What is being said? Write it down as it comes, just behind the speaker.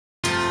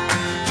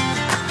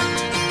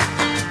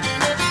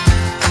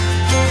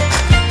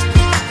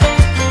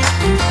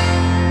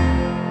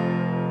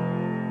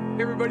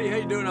everybody,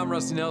 how you doing? I'm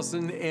Rusty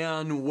Nelson,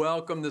 and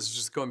welcome. This is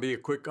just going to be a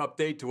quick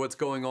update to what's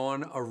going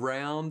on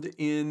around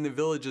in the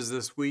villages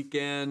this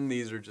weekend.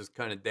 These are just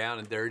kind of down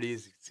and dirty.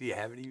 As you can see, I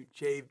haven't even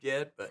shaved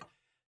yet, but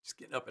just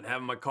getting up and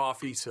having my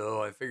coffee,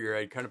 so I figure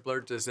I'd kind of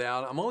blurt this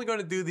out. I'm only going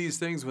to do these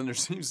things when there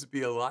seems to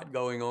be a lot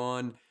going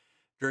on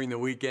during the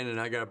weekend, and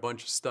I got a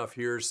bunch of stuff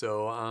here,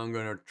 so I'm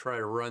going to try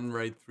to run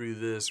right through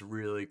this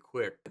really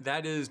quick.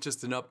 That is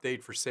just an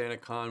update for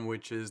SantaCon,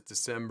 which is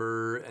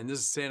December, and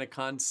this is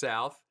SantaCon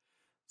South.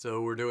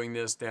 So we're doing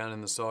this down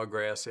in the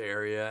Sawgrass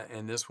area,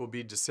 and this will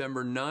be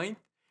December 9th.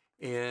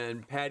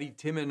 And Patty,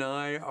 Tim, and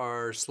I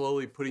are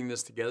slowly putting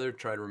this together.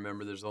 Try to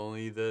remember there's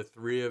only the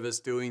three of us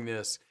doing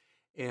this.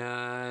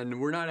 And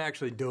we're not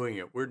actually doing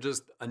it. We're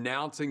just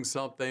announcing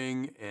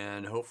something,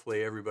 and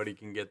hopefully everybody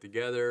can get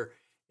together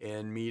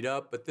and meet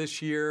up. But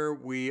this year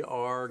we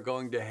are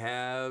going to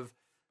have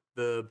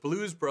the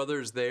Blues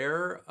Brothers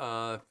there,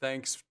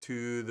 thanks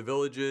to the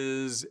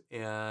Villages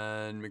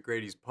and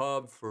McGrady's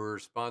Pub for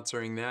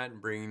sponsoring that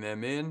and bringing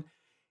them in.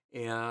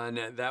 And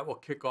that will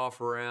kick off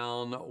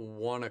around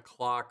 1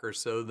 o'clock or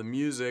so, the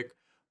music.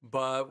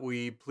 But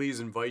we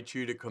please invite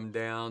you to come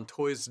down.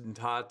 Toys and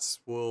Tots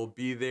will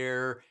be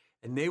there,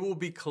 and they will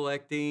be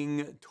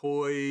collecting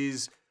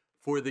toys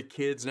for the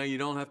kids. Now, you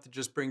don't have to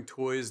just bring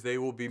toys. They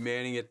will be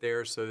manning it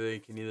there so they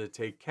can either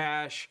take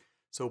cash.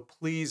 So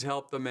please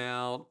help them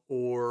out,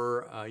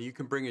 or you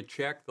can bring a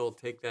check. They'll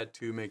take that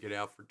too, make it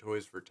out for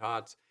Toys for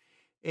Tots,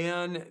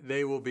 and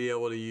they will be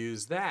able to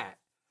use that.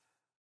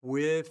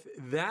 With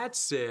that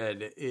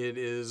said, it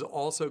is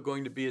also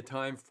going to be a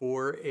time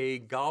for a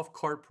golf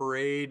cart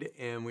parade,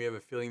 and we have a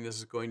feeling this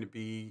is going to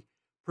be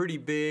pretty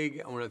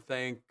big. I want to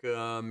thank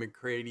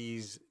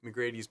McGrady's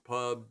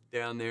Pub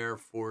down there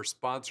for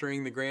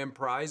sponsoring the grand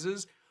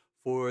prizes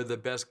for the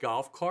best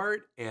golf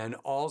cart and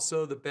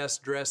also the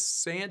best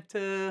dressed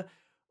Santa.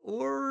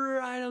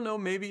 Or, I don't know,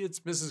 maybe it's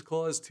Mrs.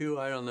 Claus too.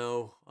 I don't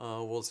know.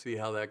 We'll see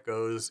how that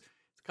goes.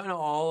 It's kind of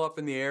all up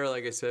in the air.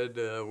 Like I said,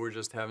 we're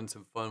just having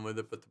some fun with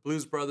it. But the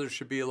Blues Brothers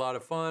should be a lot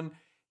of fun.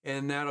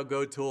 And that'll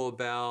go till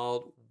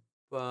about,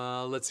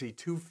 let's see,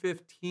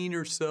 2:15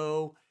 or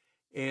so.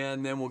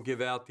 And then we'll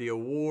give out the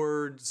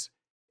awards.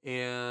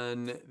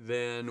 And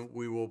then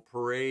we will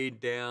parade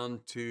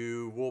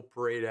we'll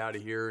parade out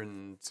of here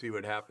and see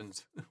what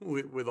happens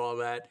with all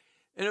that.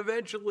 And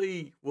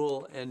eventually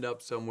we'll end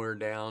up somewhere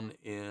down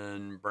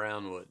in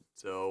Brownwood.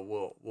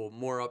 So we'll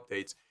more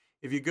updates.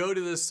 If you go to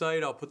this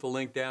site, I'll put the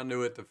link down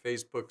to it, the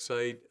Facebook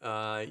site.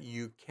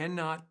 You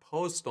cannot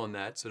post on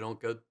that, so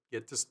don't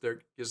get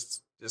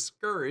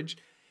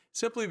discouraged.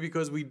 Simply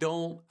because we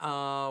don't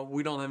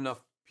have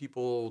enough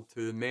people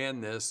to man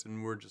this,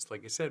 and we're just,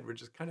 like I said, we're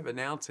just kind of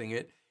announcing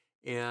it,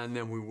 and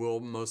then we will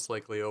most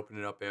likely open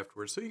it up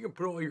afterwards. So you can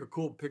put all your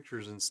cool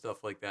pictures and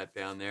stuff like that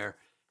down there.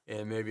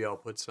 And maybe I'll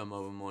put some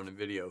of them on a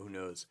video, who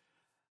knows.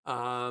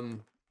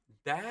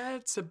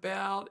 That's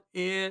about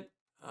it.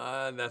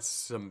 That's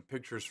some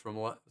pictures from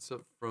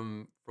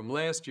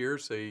last year,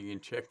 so you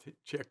can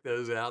check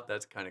those out.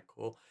 That's kind of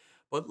cool.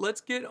 But let's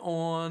get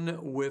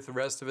on with the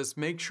rest of us.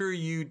 Make sure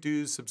you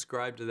do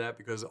subscribe to that,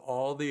 because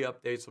all the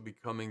updates will be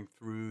coming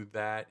through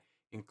that,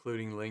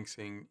 including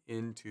linking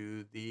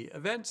into the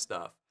event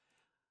stuff.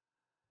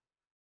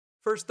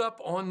 First up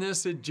on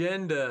this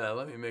agenda,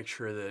 let me make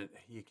sure that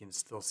you can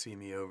still see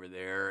me over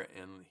there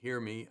and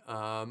hear me.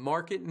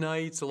 Market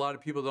nights, a lot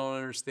of people don't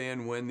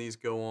understand when these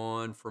go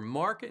on. For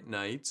market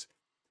nights,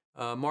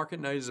 market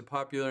night is a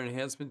popular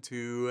enhancement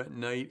to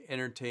night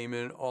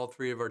entertainment, all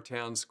three of our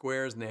town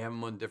squares, and they have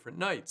them on different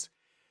nights.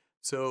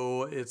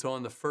 So it's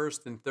on the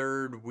first and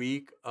third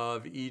week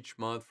of each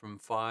month from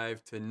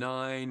 5 to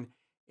 9.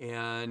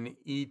 And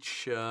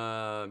each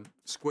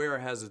square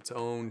has its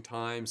own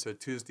time. So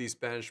Tuesday,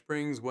 Spanish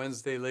Springs;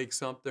 Wednesday, Lake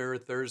Sumter;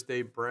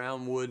 Thursday,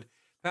 Brownwood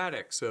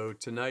Paddock. So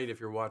tonight, if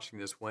you're watching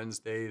this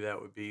Wednesday,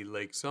 that would be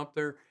Lake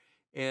Sumter.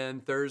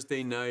 And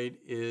Thursday night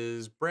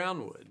is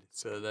Brownwood.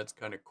 So that's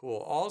kind of cool.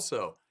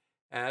 Also,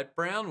 at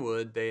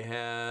Brownwood, they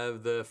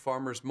have the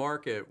Farmers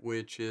Market,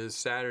 which is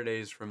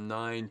Saturdays from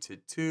 9 to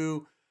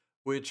 2.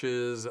 Which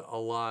is a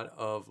lot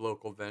of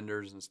local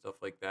vendors and stuff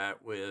like that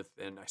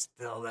and I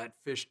still that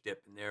fish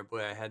dip in there.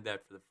 Boy, I had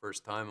that for the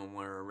first time on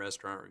one of our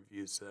restaurant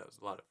reviews, so that was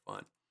a lot of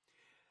fun.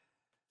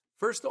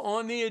 First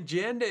on the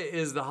agenda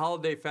is the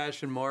Holiday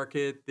Fashion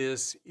Market.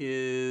 This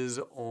is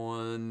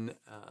on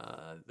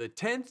the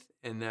 10th,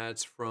 and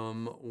that's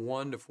from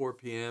 1 to 4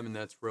 p.m., and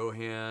that's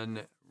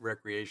Rohan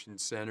Recreation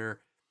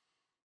Center.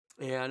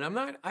 And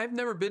I've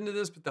never been to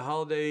this, but the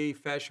Holiday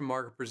Fashion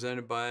Market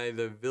presented by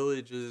the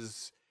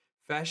Villages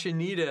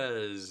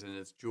Fashionitas, and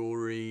it's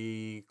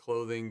jewelry,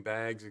 clothing,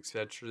 bags,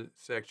 etc.,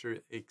 etc.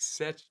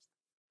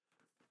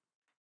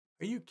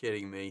 Are you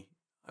kidding me?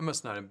 I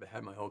must not have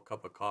had my whole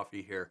cup of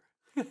coffee here.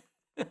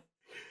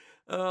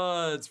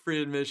 It's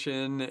free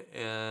admission,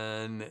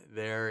 and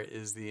there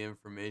is the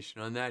information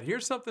on that.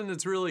 Here's something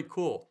that's really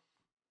cool.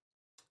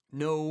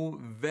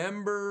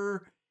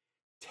 November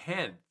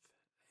 10th,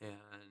 and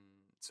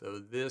so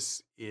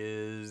this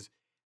is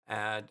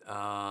at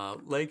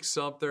Lake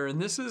Sumter,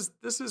 and this is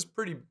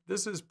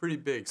pretty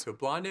big. So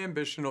Blonde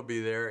Ambition will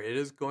be there. It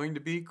is going to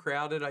be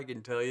crowded, I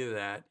can tell you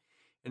that,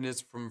 and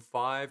it's from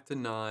 5 to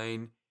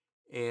 9.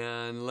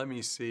 And let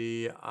me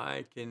see,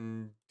 I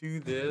can do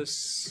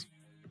this,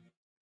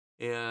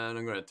 and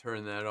I'm going to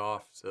turn that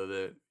off so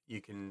that you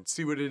can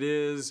see what it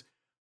is,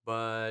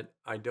 but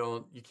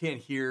you can't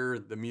hear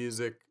the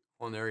music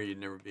on there. You'd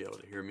never be able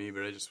to hear me,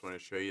 but I just want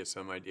to show you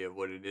some idea of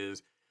what it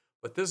is.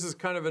 But this is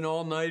kind of an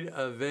all-night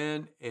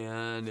event,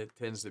 and it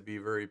tends to be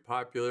very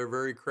popular,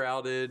 very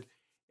crowded,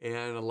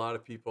 and a lot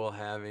of people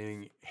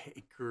having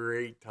a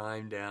great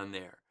time down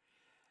there.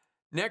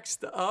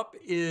 Next up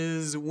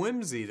is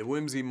Whimsy, the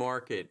Whimsy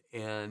Market,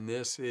 and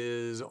this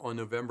is on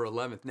November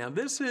 11th. Now,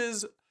 this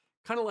is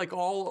kind of like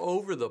all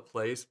over the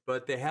place,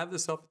 but they have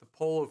this up at the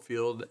polo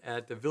field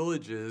at the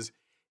Villages,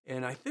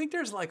 and I think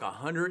there's like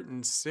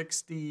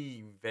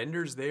 160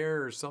 vendors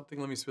there or something.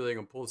 Let me see if I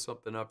can pull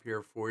something up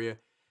here for you.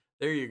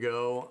 There you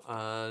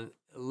go.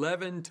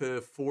 11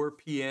 to 4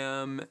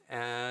 p.m.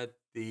 at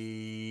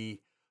the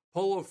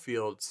polo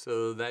field.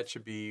 So that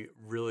should be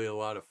really a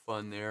lot of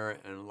fun there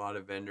and a lot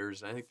of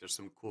vendors. I think there's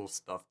some cool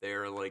stuff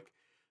there like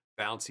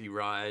bouncy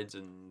rides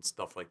and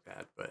stuff like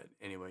that. But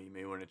anyway, you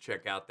may want to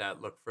check out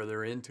that, look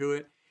further into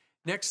it.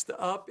 Next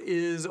up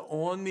is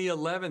on the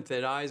 11th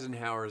at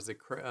Eisenhower's, the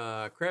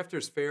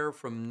Crafters Fair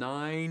from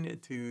 9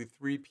 to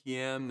 3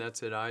 p.m.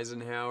 That's at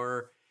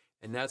Eisenhower.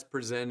 And that's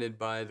presented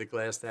by the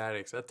Glass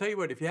Addicts. I'll tell you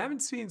what, if you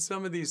haven't seen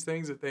some of these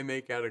things that they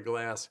make out of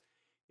glass,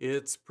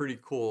 it's pretty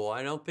cool.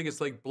 I don't think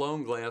it's like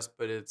blown glass,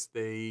 but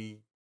they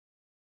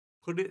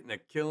put it in a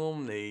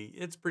kiln.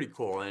 It's pretty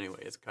cool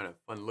anyway. It's kind of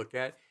fun to look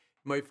at.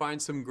 You might find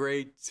some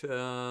great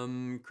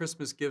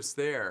Christmas gifts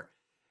there.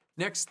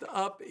 Next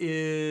up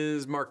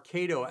is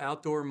Mercado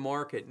Outdoor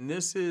Market, and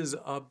this is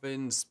up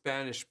in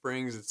Spanish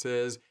Springs. It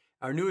says,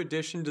 our new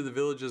addition to the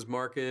Villages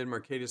Market,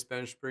 Mercado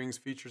Spanish Springs,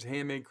 features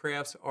handmade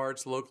crafts,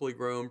 arts, locally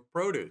grown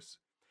produce.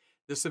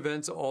 This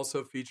event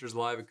also features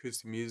live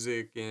acoustic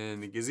music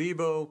in the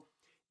gazebo,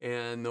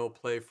 and they'll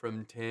play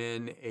from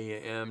 10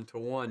 a.m. to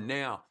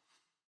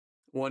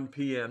 1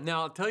 p.m.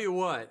 Now, I'll tell you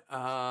what,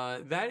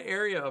 that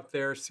area up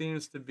there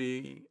seems to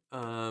be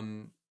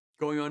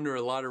going under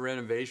a lot of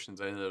renovations.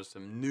 I know there's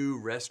some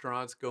new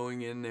restaurants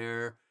going in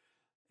there,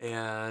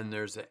 and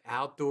there's an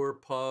outdoor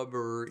pub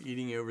or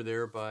eating over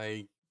there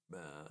by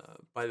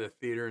the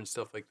theater and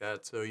stuff like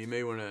that. So you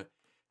may want to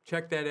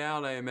check that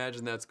out. I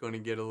imagine that's going to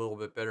get a little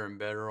bit better and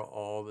better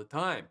all the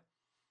time.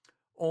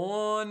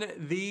 On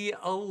the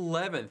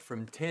 11th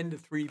from 10 to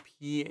 3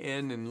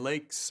 p.m. in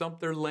Lake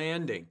Sumter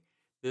Landing.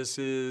 This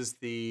is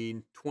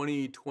the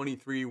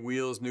 2023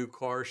 Wheels New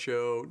Car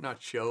Show. Not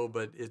show,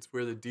 but it's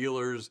where the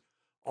dealers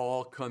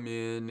all come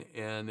in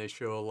and they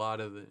show a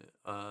lot of the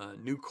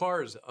new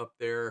cars up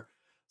there.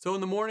 So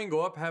in the morning,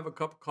 go up, have a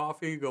cup of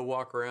coffee, go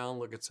walk around,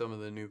 look at some of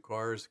the new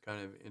cars.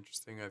 Kind of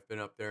interesting. I've been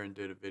up there and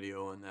did a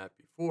video on that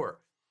before.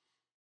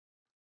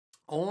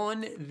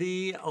 On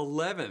the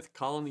 11th,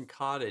 Colony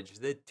Cottage,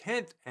 the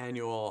 10th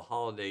annual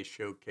holiday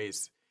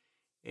showcase.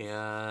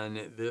 And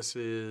this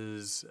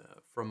is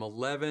from on the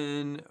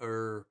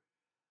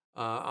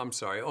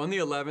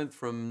 11th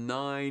from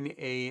 9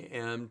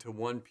 a.m. to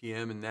 1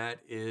 p.m. And that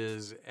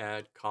is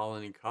at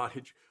Colony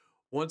Cottage.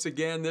 Once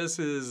again, this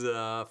is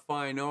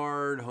fine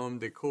art, home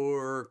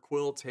decor,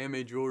 quilts,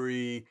 handmade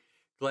jewelry,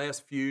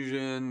 glass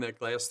fusion, that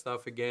glass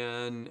stuff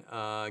again,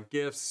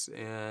 gifts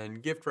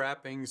and gift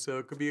wrapping. So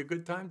it could be a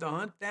good time to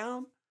hunt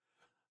down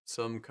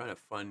some kind of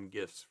fun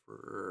gifts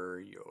for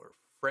your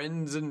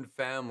friends and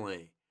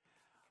family.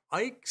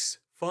 Ike's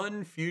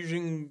Fun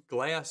Fusion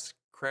Glass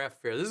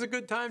Craft Fair. This is a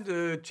good time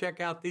to check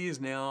out these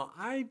now.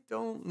 I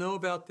don't know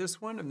about this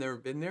one. I've never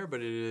been there, but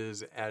it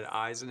is at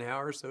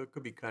Eisenhower, so it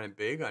could be kind of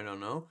big. I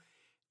don't know.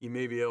 You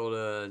may be able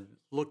to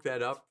look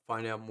that up,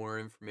 find out more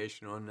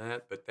information on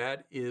that. But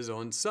that is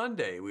on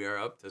Sunday. We are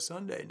up to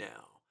Sunday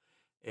now.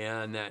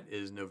 And that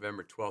is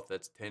November 12th.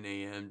 That's 10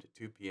 a.m. to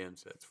 2 p.m.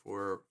 So that's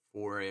 4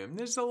 a.m.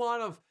 There's a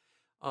lot of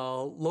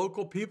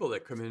local people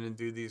that come in and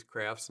do these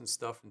crafts and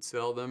stuff and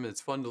sell them.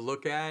 It's fun to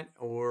look at,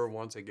 or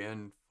once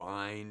again,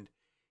 find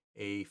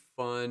a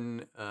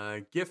fun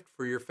gift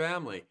for your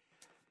family.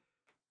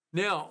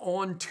 Now,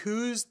 on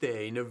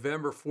Tuesday,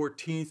 November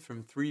 14th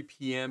from 3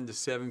 p.m. to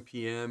 7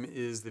 p.m.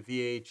 is the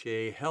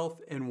VHA Health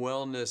and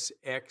Wellness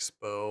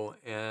Expo,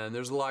 and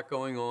there's a lot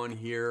going on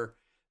here.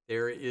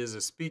 There is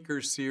a speaker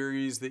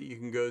series that you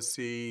can go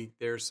see.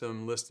 There's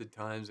some listed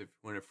times if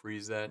you want to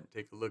freeze that and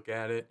take a look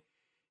at it.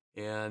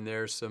 And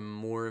there's some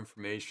more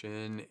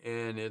information,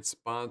 and it's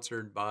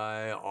sponsored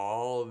by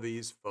all of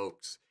these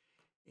folks.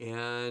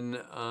 And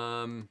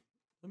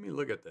let me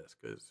look at this,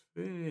 because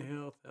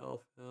health,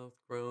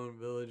 grown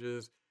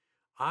villages.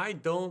 I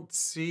don't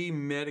see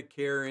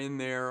Medicare in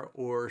there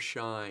or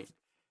Shine.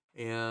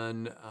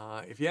 And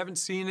if you haven't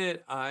seen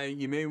it,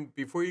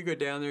 before you go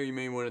down there, you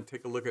may want to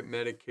take a look at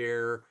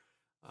Medicare.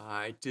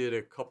 I did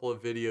a couple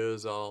of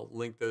videos. I'll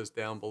link those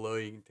down below.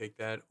 You can take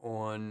that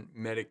on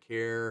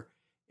Medicare.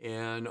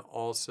 And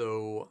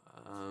also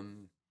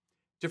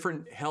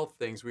different health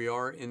things. We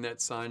are in that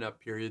sign up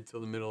period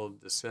till the middle of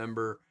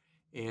December,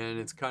 and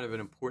it's kind of an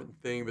important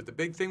thing. But the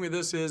big thing with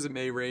this is it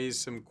may raise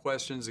some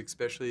questions,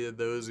 especially to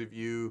those of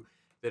you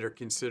that are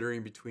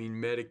considering between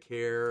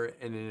Medicare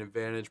and an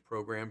Advantage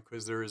program,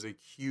 because there is a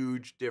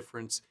huge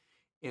difference.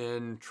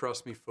 And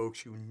trust me,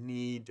 folks, you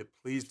need to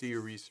please do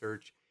your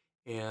research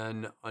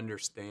and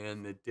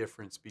understand the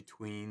difference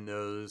between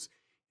those.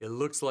 It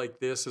looks like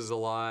this is a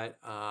lot.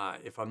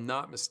 If I'm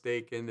not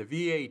mistaken, the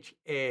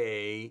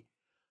VHA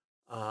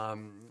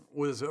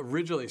was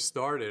originally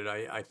started,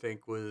 I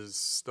think, was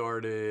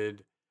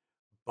started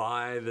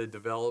by the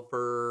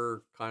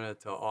developer kind of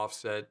to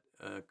offset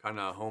kind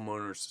of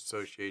homeowners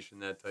association,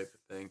 that type of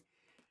thing.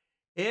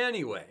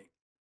 Anyway,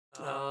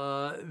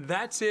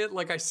 that's it.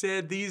 Like I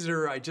said,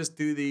 I just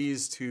do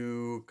these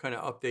to kind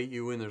of update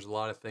you when there's a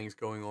lot of things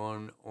going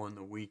on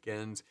the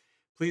weekends.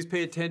 Please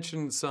pay attention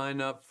and sign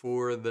up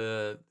for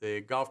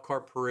the golf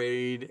cart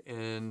parade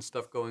and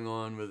stuff going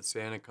on with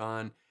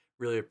SantaCon.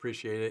 Really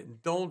appreciate it.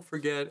 And don't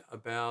forget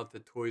about the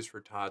Toys for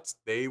Tots.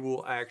 They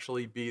will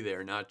actually be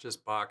there, not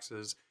just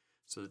boxes.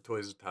 So the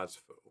Toys for Tots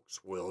folks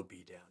will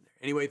be down there.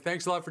 Anyway,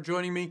 thanks a lot for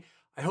joining me.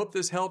 I hope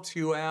this helps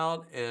you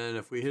out. And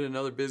if we hit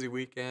another busy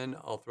weekend,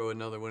 I'll throw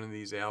another one of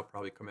these out,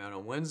 probably come out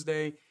on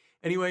Wednesday.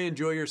 Anyway,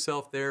 enjoy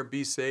yourself there.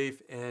 Be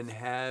safe and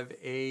have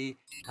a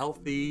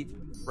healthy,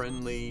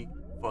 friendly,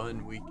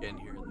 fun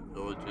weekend here in the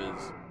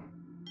Villages.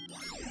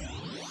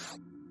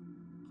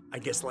 I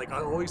guess like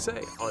I always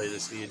say, I'll either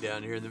see you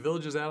down here in the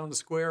Villages out on the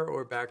square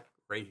or back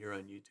right here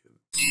on YouTube.